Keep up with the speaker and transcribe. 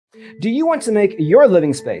Do you want to make your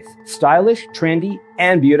living space stylish, trendy,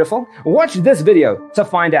 and beautiful? Watch this video to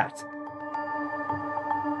find out.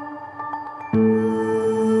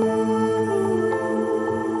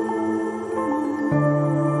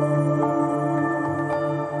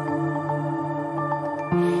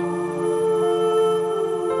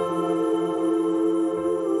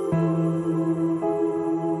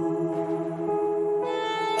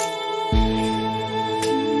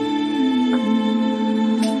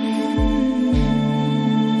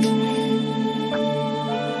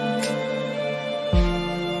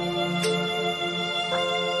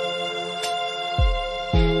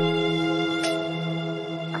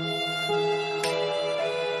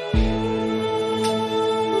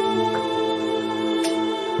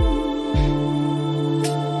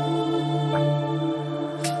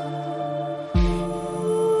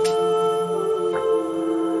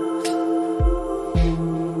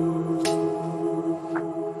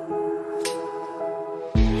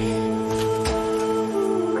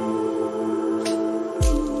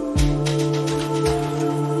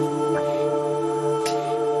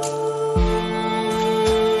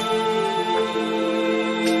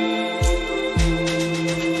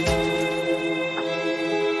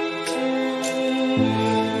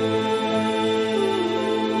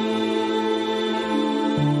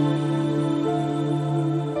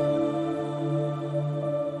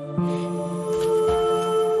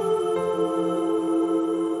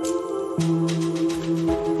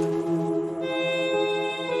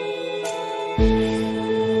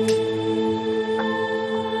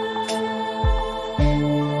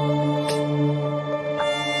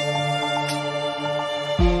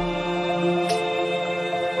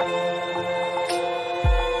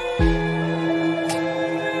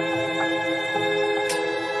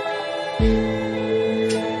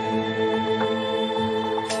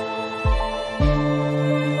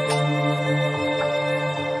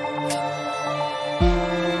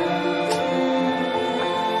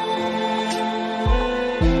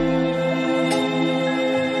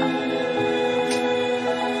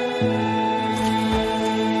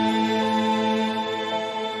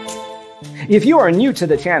 If you are new to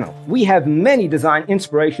the channel, we have many design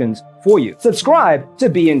inspirations for you. Subscribe to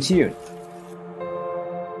be in tune.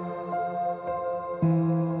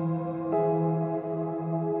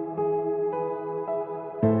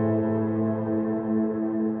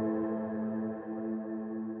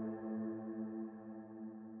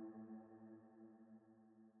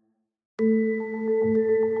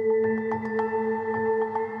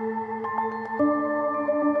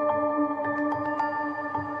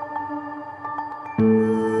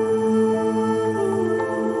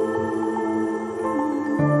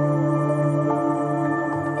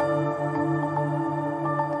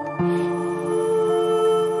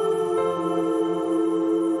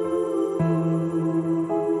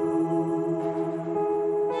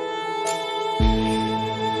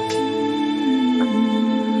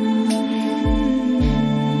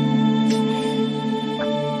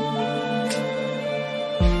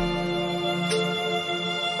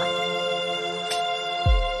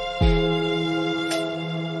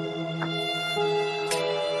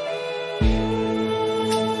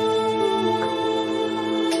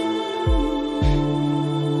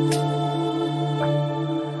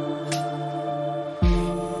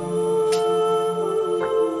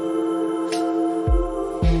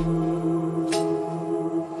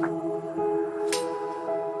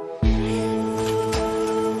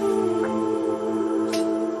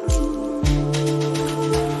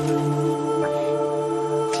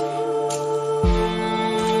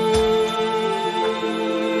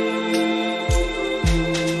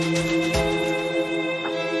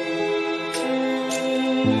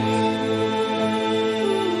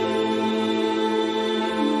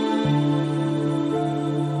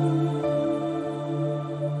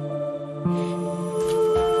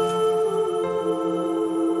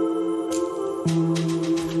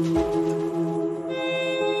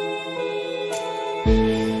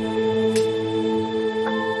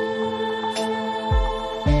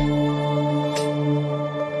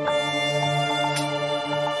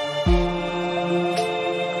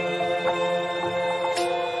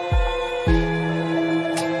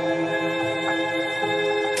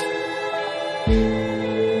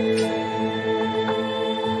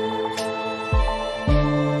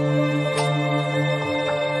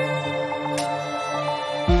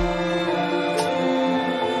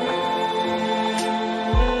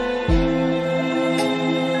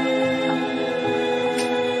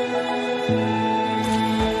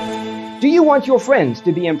 Do you want your friends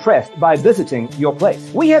to be impressed by visiting your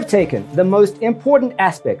place? We have taken the most important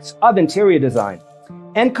aspects of interior design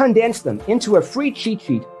and condense them into a free cheat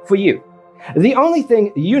sheet for you. The only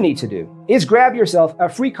thing you need to do is grab yourself a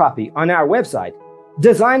free copy on our website,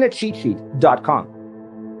 designercheatsheet.com.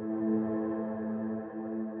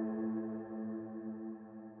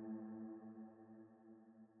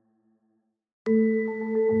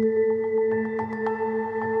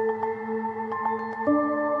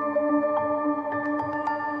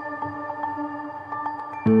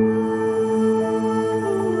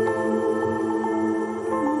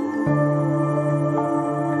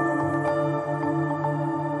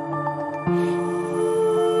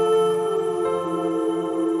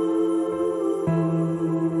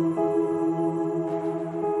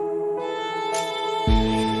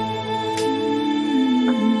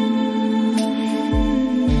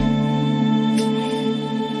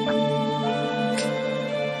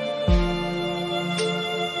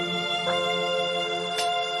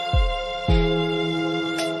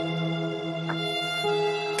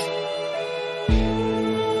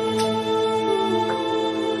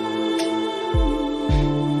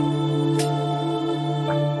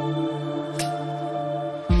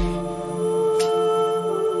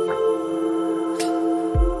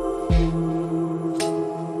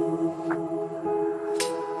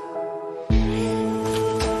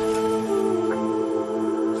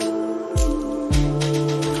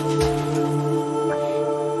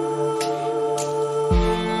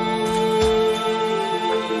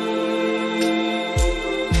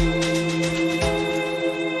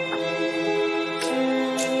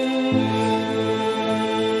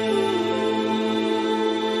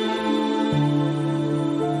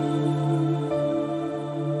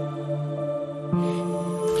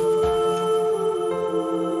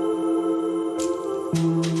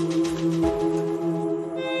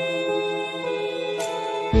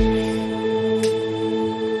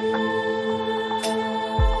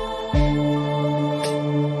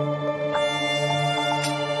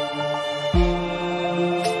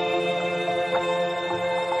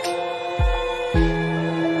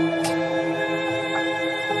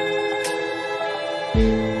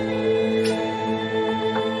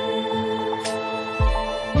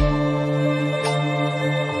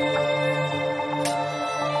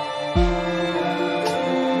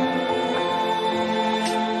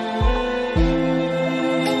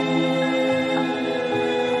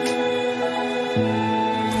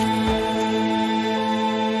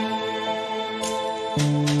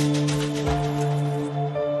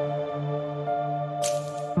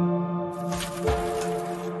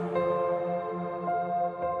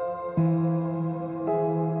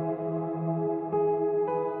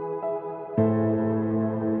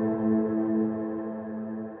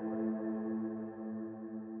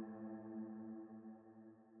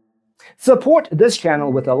 Support this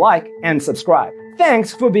channel with a like and subscribe.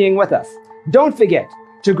 Thanks for being with us. Don't forget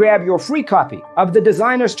to grab your free copy of the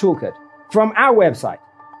Designer's Toolkit from our website,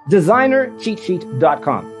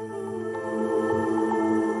 designercheatsheet.com.